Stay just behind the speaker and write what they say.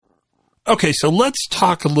Okay, so let's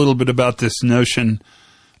talk a little bit about this notion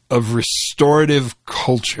of restorative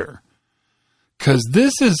culture, because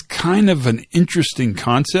this is kind of an interesting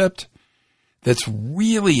concept that's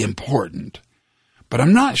really important, but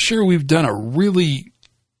I'm not sure we've done a really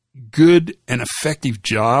good and effective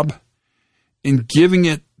job in giving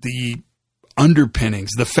it the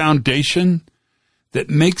underpinnings, the foundation that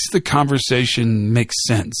makes the conversation make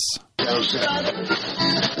sense.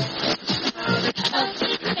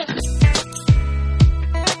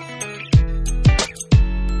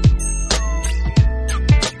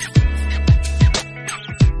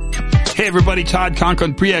 Hey everybody, Todd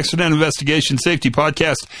Conklin, Pre-Accident Investigation Safety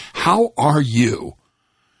Podcast. How are you?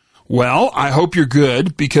 Well, I hope you're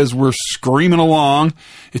good because we're screaming along.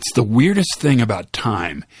 It's the weirdest thing about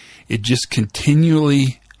time. It just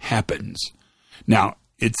continually happens. Now,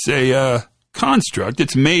 it's a construct.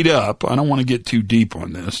 It's made up. I don't want to get too deep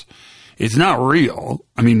on this. It's not real.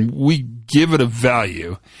 I mean, we give it a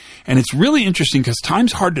value. And it's really interesting because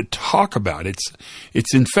time's hard to talk about.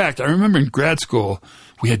 It's in fact, I remember in grad school,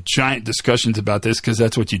 we had giant discussions about this because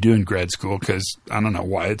that's what you do in grad school because I don't know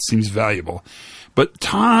why it seems valuable. But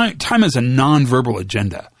time is a nonverbal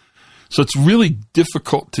agenda. So it's really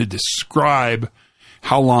difficult to describe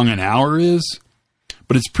how long an hour is,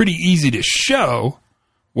 but it's pretty easy to show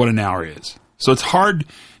what an hour is. So it's hard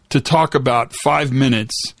to talk about 5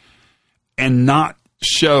 minutes and not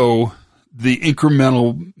show the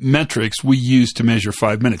incremental metrics we use to measure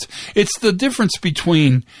 5 minutes. It's the difference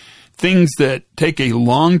between things that take a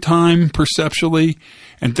long time perceptually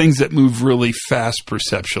and things that move really fast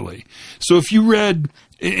perceptually. So if you read,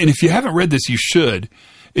 and if you haven't read this, you should.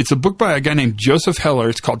 It's a book by a guy named Joseph Heller.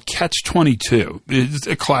 It's called Catch-22. It's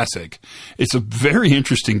a classic. It's a very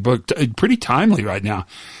interesting book, pretty timely right now.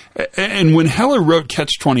 And when Heller wrote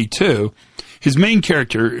Catch-22, his main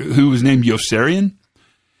character, who was named Yossarian,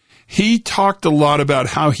 he talked a lot about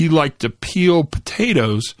how he liked to peel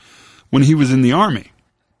potatoes when he was in the Army.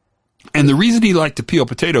 And the reason he liked to peel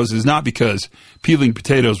potatoes is not because peeling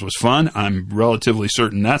potatoes was fun. I'm relatively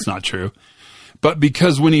certain that's not true. But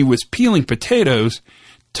because when he was peeling potatoes,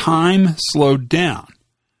 time slowed down.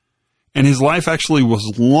 And his life actually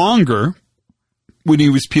was longer when he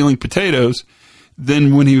was peeling potatoes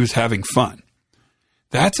than when he was having fun.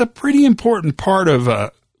 That's a pretty important part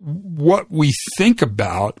of what we think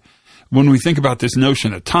about when we think about this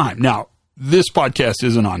notion of time. Now, this podcast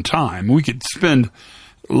isn't on time. We could spend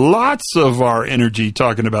lots of our energy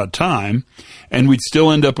talking about time, and we'd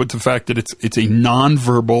still end up with the fact that it's a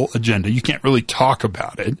nonverbal agenda. You can't really talk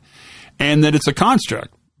about it, and that it's a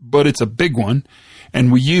construct, but it's a big one,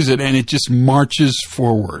 and we use it, and it just marches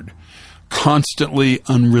forward, constantly,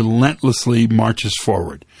 unrelentlessly marches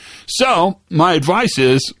forward. So my advice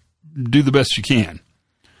is do the best you can.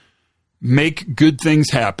 Make good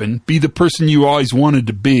things happen. Be the person you always wanted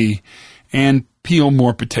to be, and peel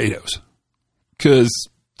more potatoes, because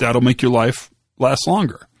that'll make your life last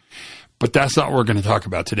longer. But that's not what we're going to talk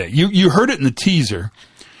about today. You heard it in the teaser.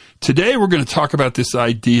 Today we're going to talk about this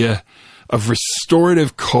idea of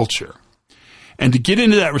restorative culture. And to get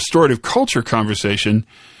into that restorative culture conversation,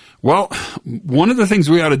 well, one of the things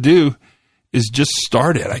we ought to do is just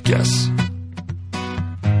start it, I guess.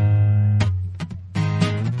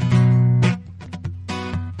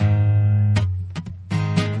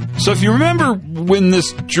 So if you remember when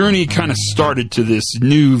this journey kind of started to this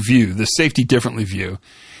new view, the safety differently view,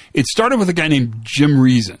 it started with a guy named Jim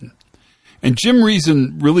Reason. And Jim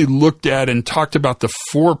Reason really looked at and talked about the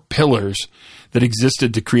 4 pillars that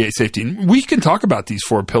existed to create safety. And we can talk about these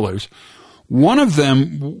 4 pillars. One of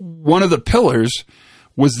the pillars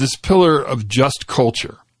was this pillar of just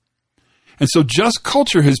culture. And so just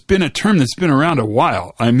culture has been a term that's been around a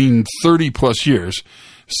while. I mean, 30 plus years.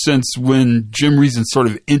 Since when Jim Reason sort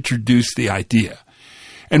of introduced the idea.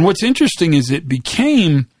 And what's interesting is it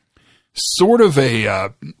became sort of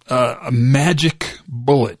a magic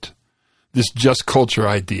bullet, this just culture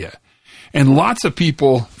idea. And lots of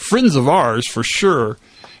people, friends of ours for sure,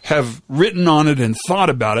 have written on it and thought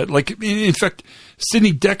about it. Like, in fact,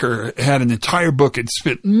 Sidney Decker had an entire book and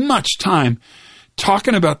spent much time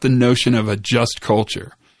talking about the notion of a just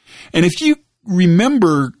culture. And if you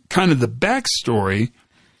remember kind of the backstory,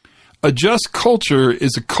 a just culture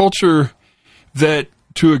is a culture that,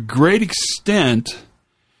 to a great extent,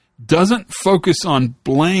 doesn't focus on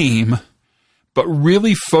blame, but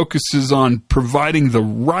really focuses on providing the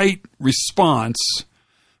right response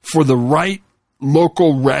for the right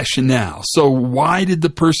local rationale. So why did the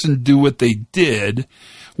person do what they did?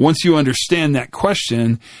 Once you understand that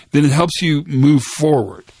question, then it helps you move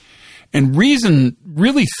forward. And Reason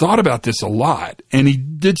really thought about this a lot, and he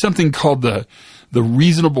did something called the the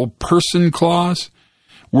reasonable person clause,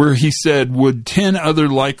 where he said, would 10 other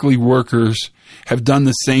likely workers have done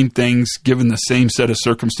the same things given the same set of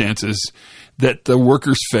circumstances that the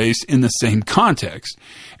workers face in the same context?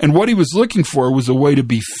 And what he was looking for was a way to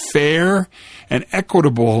be fair and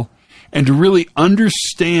equitable and to really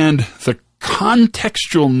understand the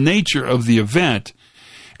contextual nature of the event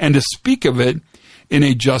and to speak of it in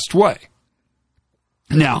a just way.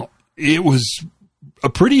 Now, it was a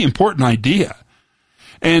pretty important idea.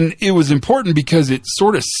 And it was important because it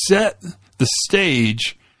sort of set the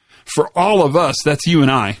stage for all of us, that's you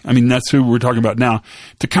and I mean, that's who we're talking about now,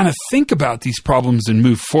 to kind of think about these problems and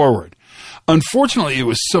move forward. Unfortunately, it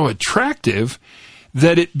was so attractive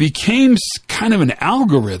that it became kind of an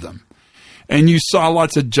algorithm. And you saw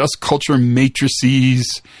lots of just culture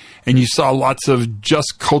matrices, and you saw lots of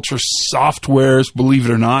just culture softwares, believe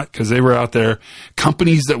it or not, because they were out there,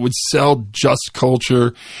 companies that would sell just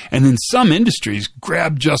culture. And then some industries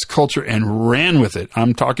grabbed just culture and ran with it.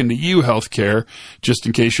 I'm talking to you, healthcare, just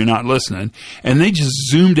in case you're not listening. And they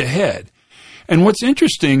just zoomed ahead. And what's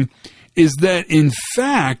interesting is that, in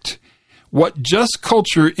fact, what just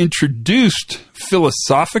culture introduced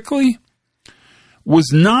philosophically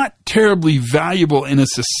was not terribly valuable in a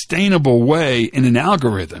sustainable way in an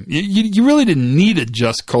algorithm. You really didn't need a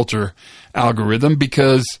just culture algorithm,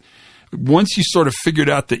 because once you sort of figured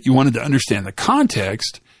out that you wanted to understand the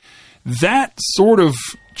context, that sort of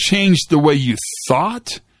changed the way you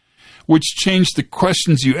thought, which changed the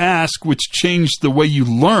questions you asked, which changed the way you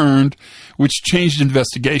learned, which changed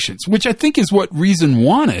investigations, which I think is what reason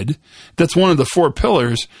wanted. That's one of the 4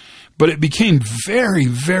 pillars, but it became very,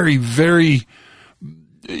 very, very...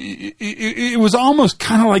 It was almost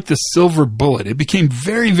kind of like the silver bullet. It became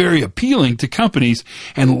very, very appealing to companies,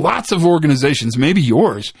 and lots of organizations, maybe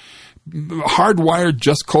yours, hardwired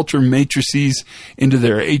just culture matrices into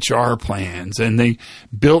their HR plans, and they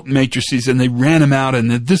built matrices and they ran them out,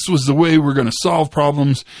 and this was the way we're going to solve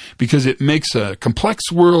problems because it makes a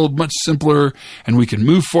complex world much simpler, and we can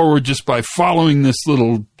move forward just by following this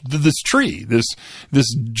tree, this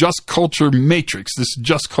just culture matrix, this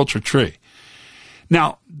just culture tree.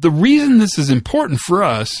 Now, the reason this is important for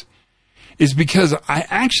us is because I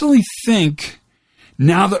actually think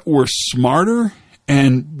now that we're smarter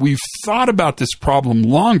and we've thought about this problem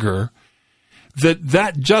longer,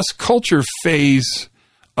 that just culture phase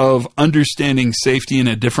of understanding safety in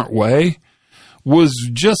a different way was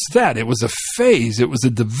just that. It was a phase. It was a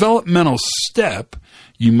developmental step.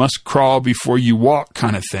 You must crawl before you walk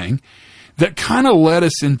kind of thing. That kind of led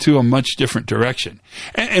us into a much different direction.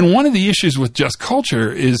 And one of the issues with just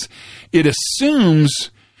culture is it assumes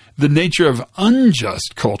the nature of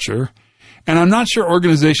unjust culture. And I'm not sure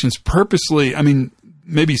organizations purposely,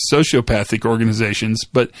 maybe sociopathic organizations,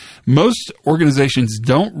 but most organizations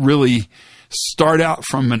don't really start out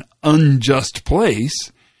from an unjust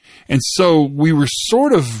place. And so we were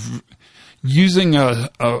sort of using a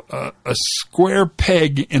square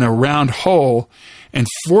peg in a round hole and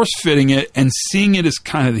force-fitting it and seeing it as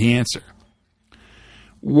kind of the answer.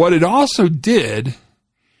 What it also did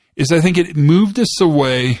is I think it moved us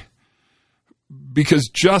away, because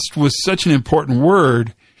just was such an important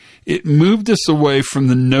word, it moved us away from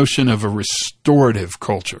the notion of a restorative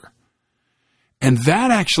culture. And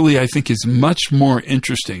that actually, I think, is much more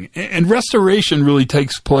interesting. And restoration really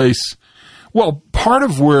takes place, well, part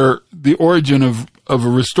of where the origin of a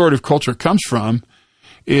restorative culture comes from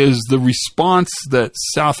is the response that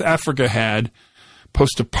South Africa had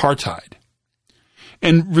post-apartheid.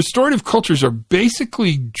 And restorative cultures are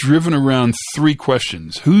basically driven around 3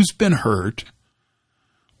 questions. Who's been hurt?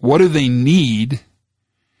 What do they need?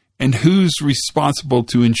 And who's responsible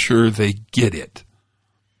to ensure they get it?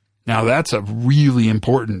 Now, that's a really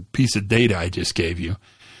important piece of data I just gave you,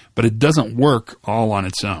 but it doesn't work all on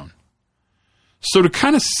its own. So to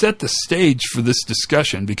kind of set the stage for this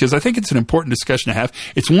discussion, because I think it's an important discussion to have,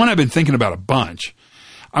 it's one I've been thinking about a bunch.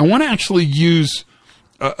 I want to actually use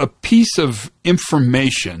a piece of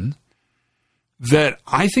information that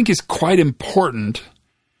I think is quite important,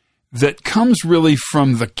 that comes really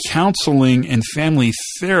from the counseling and family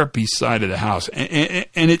therapy side of the house.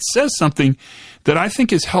 And it says something that I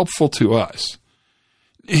think is helpful to us.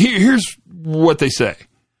 Here's what they say.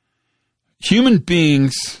 Human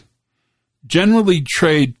beings generally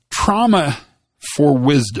trade trauma for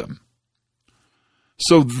wisdom.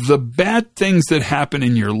 So the bad things that happen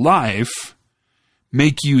in your life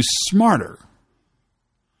make you smarter.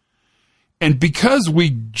 And because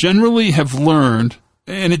we generally have learned,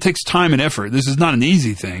 and it takes time and effort, this is not an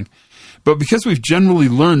easy thing, but because we've generally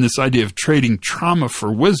learned this idea of trading trauma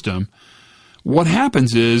for wisdom, what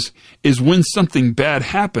happens is when something bad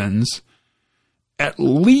happens, at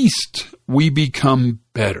least we become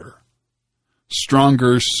better,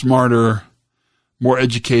 stronger, smarter, more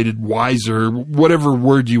educated, wiser, whatever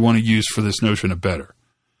word you want to use for this notion of better.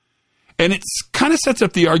 And it kind of sets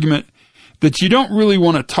up the argument that you don't really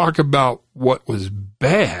want to talk about what was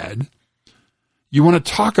bad. You want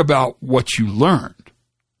to talk about what you learned.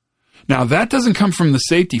 Now, that doesn't come from the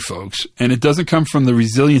safety folks, and it doesn't come from the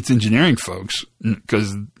resilience engineering folks,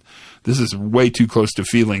 because this is way too close to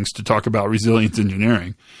feelings to talk about resilience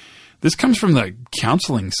engineering. This comes from the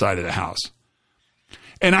counseling side of the house.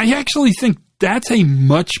 And I actually think that's a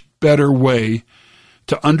much better way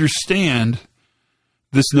to understand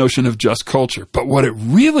this notion of just culture. But what it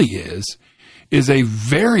really is a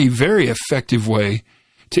very, very effective way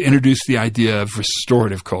to introduce the idea of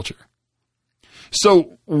restorative culture.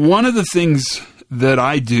 So one of the things that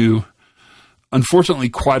I do, unfortunately,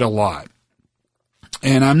 quite a lot,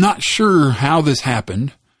 and I'm not sure how this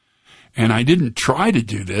happened, and I didn't try to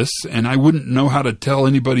do this, and I wouldn't know how to tell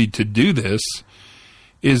anybody to do this,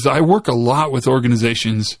 is I work a lot with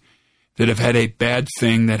organizations that have had a bad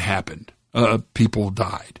thing that happened. People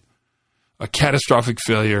died. A catastrophic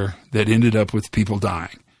failure that ended up with people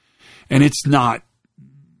dying. And it's not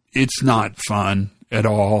fun at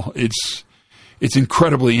all. It's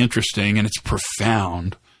incredibly interesting, and it's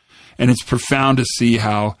profound. And it's profound to see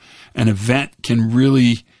how an event can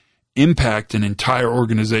really impact an entire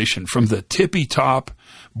organization, from the tippy top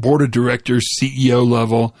board of directors, CEO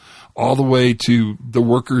level, all the way to the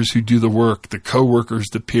workers who do the work, the co-workers,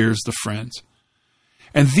 the peers, the friends.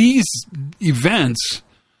 And these events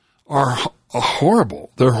are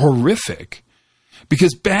horrible. They're horrific,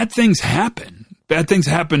 because bad things happen. Bad things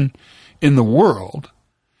happen in the world.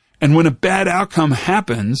 And when a bad outcome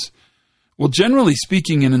happens, well, generally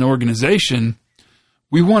speaking, in an organization,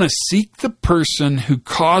 we want to seek the person who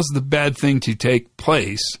caused the bad thing to take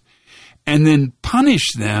place and then punish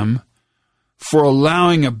them for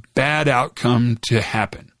allowing a bad outcome to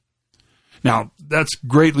happen. Now, that's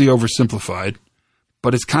greatly oversimplified,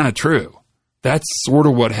 but it's kind of true. That's sort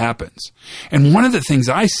of what happens. And one of the things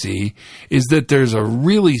I see is that there's a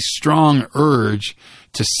really strong urge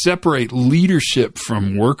to separate leadership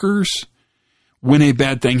from workers when a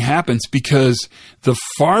bad thing happens, because the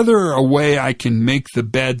farther away I can make the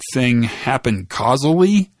bad thing happen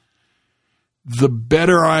causally, the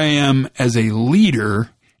better I am as a leader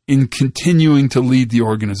in continuing to lead the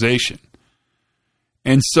organization.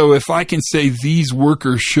 And so if I can say these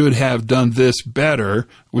workers should have done this better,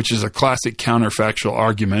 which is a classic counterfactual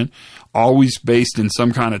argument, always based in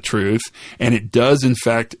some kind of truth, and it does in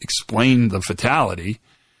fact explain the fatality,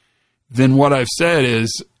 then what I've said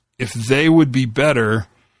is, if they would be better,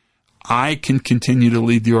 I can continue to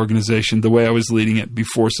lead the organization the way I was leading it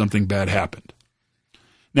before something bad happened.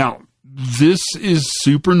 Now, this is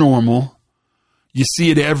super normal. You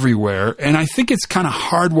see it everywhere, and I think it's kind of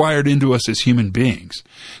hardwired into us as human beings.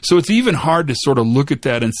 So it's even hard to sort of look at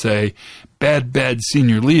that and say, bad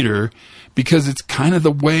senior leader, because it's kind of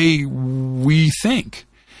the way we think,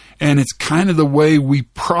 and it's kind of the way we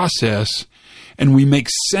process, and we make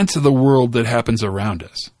sense of the world that happens around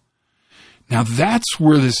us. Now, that's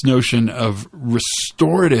where this notion of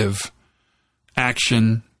restorative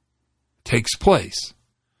action takes place.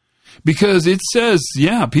 Because it says,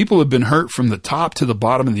 yeah, people have been hurt from the top to the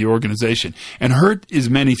bottom of the organization. And hurt is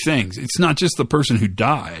many things. It's not just the person who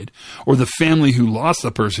died or the family who lost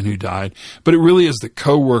the person who died, but it really is the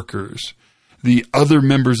coworkers, the other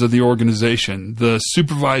members of the organization, the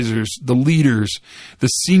supervisors, the leaders, the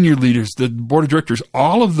senior leaders, the board of directors.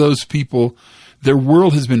 All of those people, their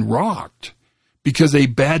world has been rocked because a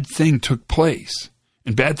bad thing took place.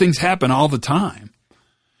 And bad things happen all the time.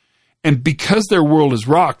 And because their world is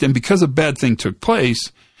rocked and because a bad thing took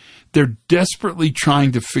place, they're desperately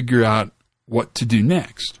trying to figure out what to do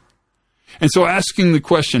next. And so asking the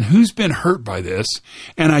question, who's been hurt by this,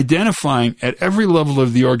 and identifying at every level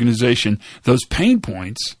of the organization those pain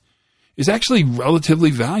points is actually relatively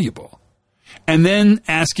valuable. And then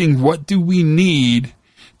asking, what do we need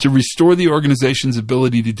to restore the organization's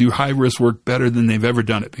ability to do high-risk work better than they've ever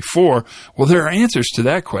done it before? Well, there are answers to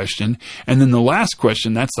that question. And then the last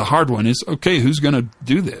question, that's the hard one, is, okay, who's going to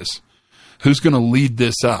do this? Who's going to lead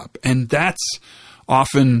this up? And that's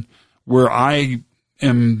often where I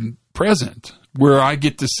am present, where I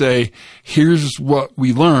get to say, here's what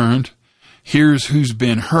we learned, here's who's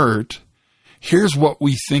been hurt, here's what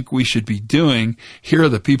we think we should be doing, here are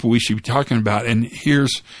the people we should be talking about, and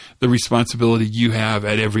here's the responsibility you have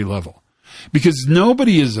at every level. Because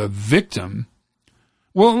nobody is a victim.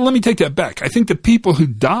 Well, let me take that back. I think the people who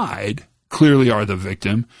died clearly are the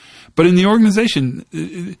victim. But in the organization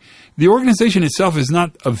itself is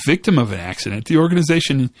not a victim of an accident. The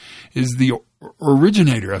organization is the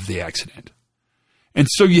originator of the accident. And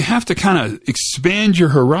so you have to kind of expand your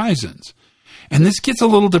horizons. And this gets a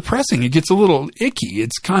little depressing. It gets a little icky.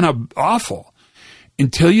 It's kind of awful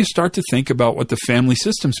until you start to think about what the family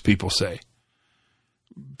systems people say.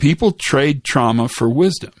 People trade trauma for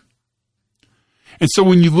wisdom. And so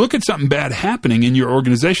when you look at something bad happening in your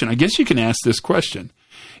organization, I guess you can ask this question.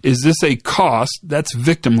 Is this a cost? That's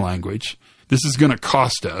victim language. This is going to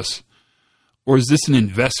cost us. Or is this an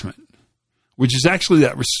investment? Which is actually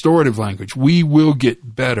that restorative language. We will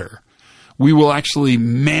get better. We will actually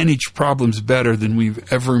manage problems better than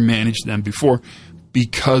we've ever managed them before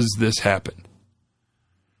because this happened.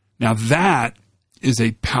 Now that is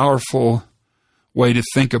a powerful way to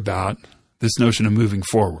think about this notion of moving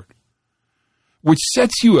forward, which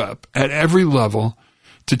sets you up at every level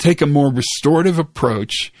to take a more restorative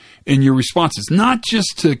approach in your responses, not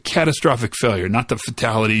just to catastrophic failure, not the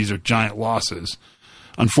fatalities or giant losses.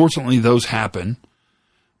 Unfortunately, those happen.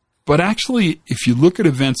 But actually, if you look at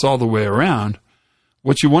events all the way around,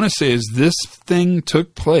 what you want to say is this thing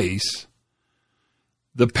took place.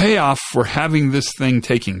 The payoff for having this thing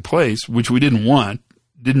taking place, which we didn't want,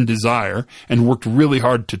 didn't desire, and worked really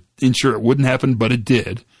hard to ensure it wouldn't happen, but it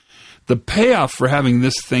did. The payoff for having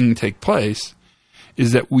this thing take place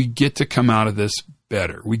is that we get to come out of this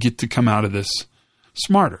better. We get to come out of this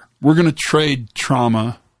smarter. We're going to trade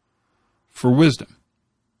trauma for wisdom.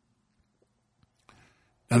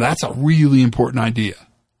 Now, that's a really important idea.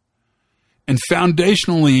 And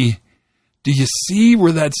foundationally, do you see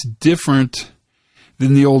where that's different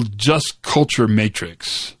than the old just culture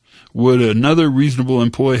matrix? Would another reasonable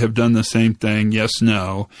employee have done the same thing? Yes,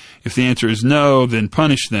 no. If the answer is no, then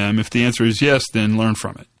punish them. If the answer is yes, then learn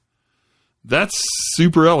from it. That's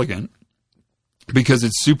super elegant because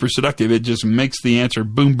it's super seductive. It just makes the answer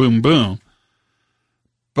boom, boom, boom.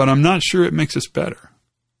 But I'm not sure it makes us better.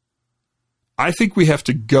 I think we have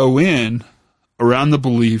to go in around the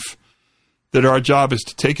belief that our job is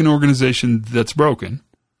to take an organization that's broken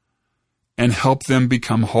and help them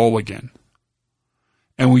become whole again.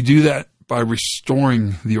 And we do that by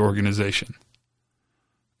restoring the organization.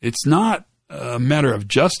 It's not a matter of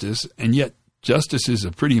justice, and yet justice is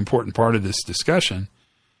a pretty important part of this discussion.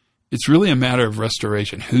 It's really a matter of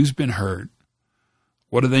restoration. Who's been hurt?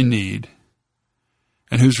 What do they need?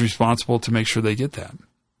 And who's responsible to make sure they get that?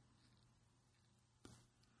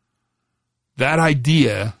 That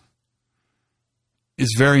idea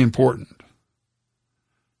is very important.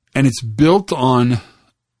 And it's built on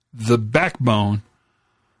the backbone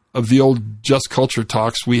of the old just culture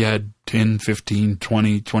talks we had 10, 15,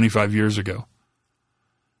 20, 25 years ago.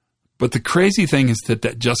 But the crazy thing is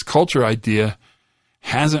that just culture idea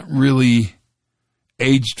hasn't really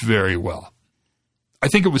aged very well. I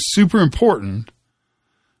think it was super important,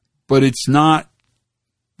 but it's not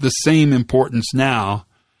the same importance now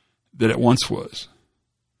that it once was.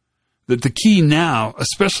 That the key now,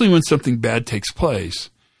 especially when something bad takes place,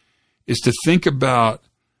 is to think about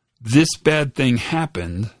this bad thing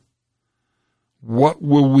happened. What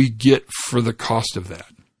will we get for the cost of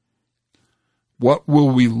that? What will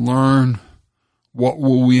we learn? What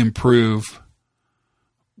will we improve?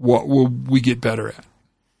 What will we get better at?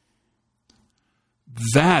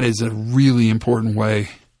 That is a really important way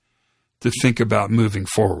to think about moving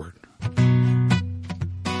forward.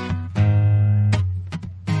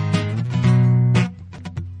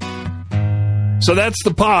 So that's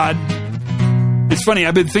the pod. It's funny,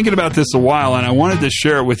 I've been thinking about this a while, and I wanted to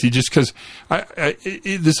share it with you just because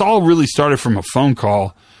this all really started from a phone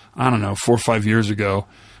call, I don't know, 4 or 5 years ago,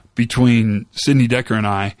 between Sidney Decker and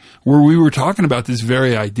I, where we were talking about this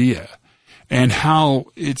very idea and how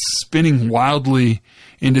it's spinning wildly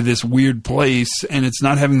into this weird place, and it's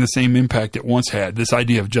not having the same impact it once had, this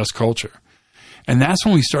idea of just culture. And that's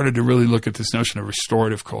when we started to really look at this notion of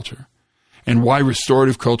restorative culture and why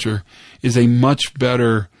restorative culture is a much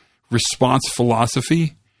better response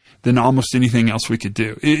philosophy than almost anything else we could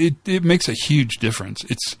do. It makes a huge difference.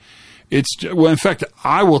 Well, in fact,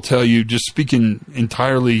 I will tell you, just speaking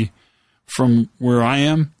entirely from where I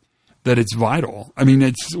am, that it's vital. I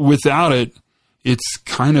mean, without it, it's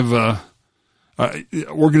kind of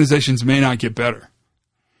organizations may not get better,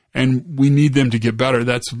 and we need them to get better.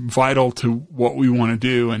 That's vital to what we want to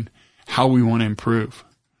do and how we want to improve.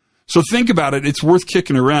 So think about it. It's worth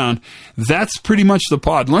kicking around. That's pretty much the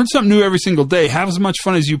pod. Learn something new every single day. Have as much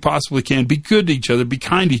fun as you possibly can. Be good to each other. Be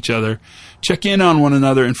kind to each other. Check in on one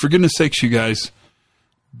another. And for goodness sakes, you guys,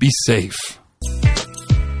 be safe.